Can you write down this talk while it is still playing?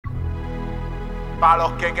Pa'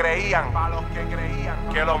 los que creían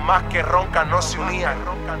que los más que roncan no se unían.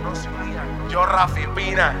 Yo, Rafi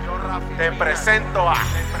Pina, te presento a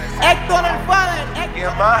Hector el Father.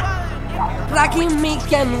 ¿quién más? R.K.M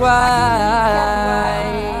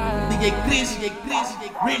DJ Chris,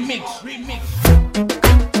 remix.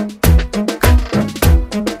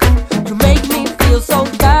 You make me feel so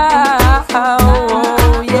down,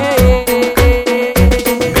 yeah.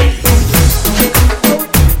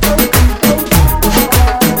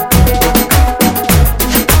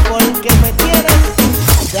 Porque me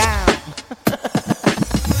tienes down.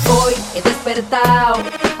 Hoy he despertado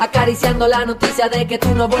acariciando la noticia de que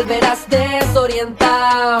tú no volverás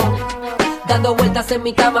desorientado, dando vueltas en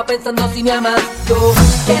mi cama pensando si me amas. Yo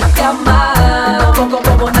que te amaba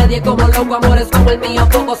como nadie, como loco, amores como el mío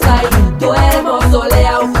pocos hay. Duermo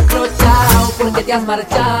soleado, crochao, porque te has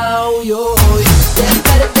marchado. Yo hoy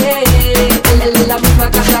desperté en la misma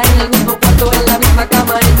casa, en el mismo cuarto, en la misma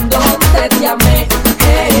cama en donde te amé.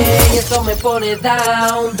 Hey, eso me pone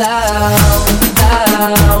down, down,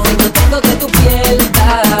 down. Si no tengo de tu piel,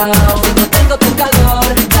 down. Si no tengo tu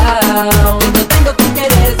calor, down. Si no tengo tu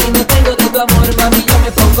querer, si no tengo de tu amor, mami, yo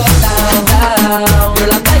me pongo down, down.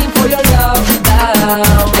 Girl, I'm dying for your love,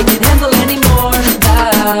 down. I can't handle anymore,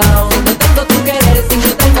 down. Si no tengo tu querer, si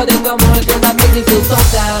no tengo de tu amor, girl, that makes me feel so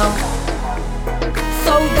down.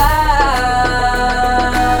 So down.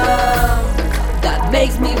 That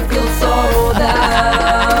makes me feel so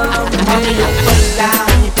down. Mami, yo estoy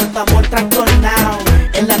down y por tu amor trastornado.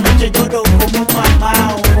 En la noche lloro como un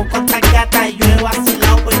mamao. Con cuantas gatas yo he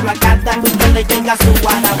vacilado, pero a cada punto le llega su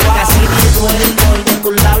guaraguao. Casi ni duermo y de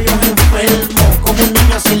tus labios enfermo. Como un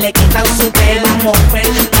niño si le quitan su termo.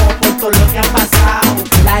 Enfermo por todo lo que ha pasado.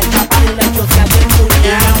 La escapada y la choquea de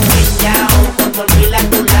puñao. Piñao, con dormir a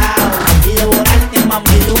tu lado. Y devorarte,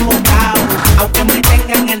 mami, de un bocado. Aunque me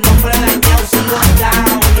tengan el nombre dañado, sigo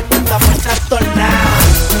down y por tu amor trastornado.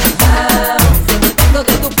 Si no tengo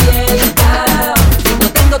de tu piel, down. Si no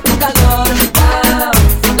tengo tu calor, down.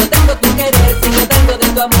 Si no tengo tu querer, si no tengo de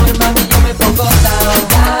tu amor, mami, yo me pongo down,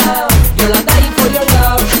 down. Girl, I'm dying for your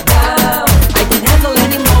love, down. I can't handle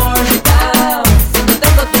anymore, down. Si no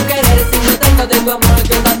tengo tu querer, si no tengo de tu amor,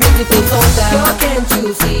 girl, that makes me feel so down. Can't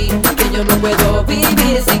you see que yo no puedo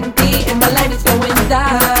vivir sin ti? And my life is going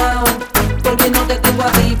down. Porque no te tengo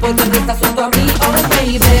a ti, porque no estás junto a mí, oh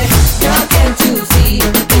baby. Girl, can't you see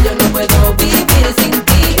que yo no puedo vivir sin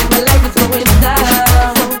ti? My life is going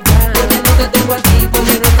down. Porque no te tengo a ti,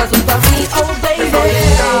 porque no estás junto a mí, oh baby.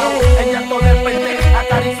 Ella todo depende,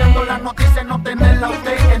 acariciando las noticias, no tenerla a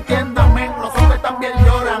usted. Entiéndame, los hombres también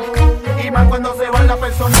lloran. Y más cuando se va la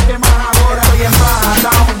persona que más adora. Estoy en baja,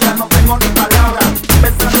 down, ya no tengo ni palabras.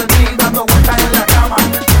 Pensando en ti, dando vueltas en la cama.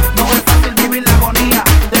 No es fácil vivir la agonía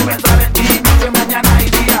de pensar en ti, noche, mañana y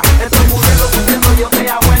día. Estoy muriendo, sufriendo, yo te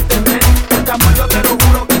hago entender. Este amor yo te lo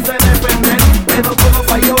juro que sé defender. Pero todo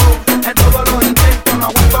falló, en todos los intentos. No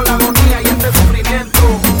aguanto la agonía y este sufrimiento.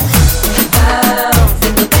 Si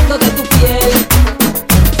no tengo de tu piel,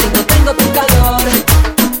 si no tengo tu calor,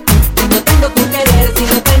 si no tengo tu querer, si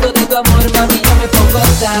no tengo de tu amor, mami, yo me pongo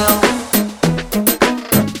down.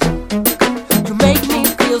 You make me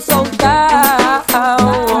feel so down,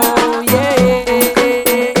 yeah.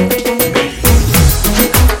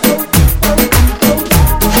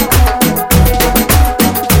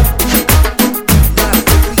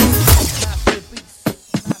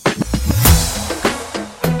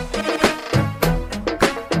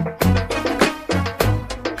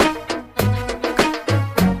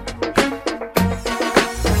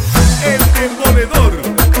 El demoledor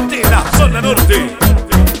de la zona norte.